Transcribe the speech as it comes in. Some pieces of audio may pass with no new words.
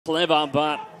Clever,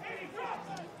 but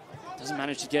doesn't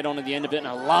manage to get onto the end of it. And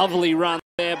a lovely run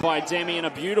there by Dehmie and a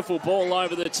beautiful ball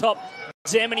over the top.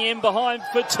 Dehmie in behind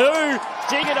for two.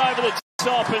 Dig it over the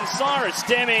top, and Cyrus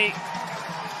Dehmie,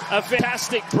 a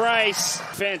fantastic brace.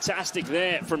 Fantastic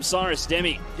there from Cyrus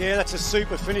Dehmie. Yeah, that's a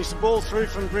super finish. The ball through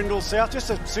from Brindle South, just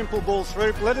a simple ball through.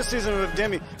 Athleticism of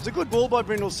Dehmie. It's a good ball by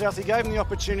Brindle South. He gave him the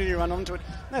opportunity to run onto it.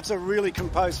 That's a really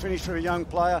composed finish for a young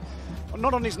player.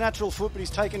 Not on his natural foot, but he's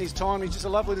taken his time. He's just a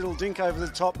lovely little dink over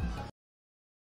the top.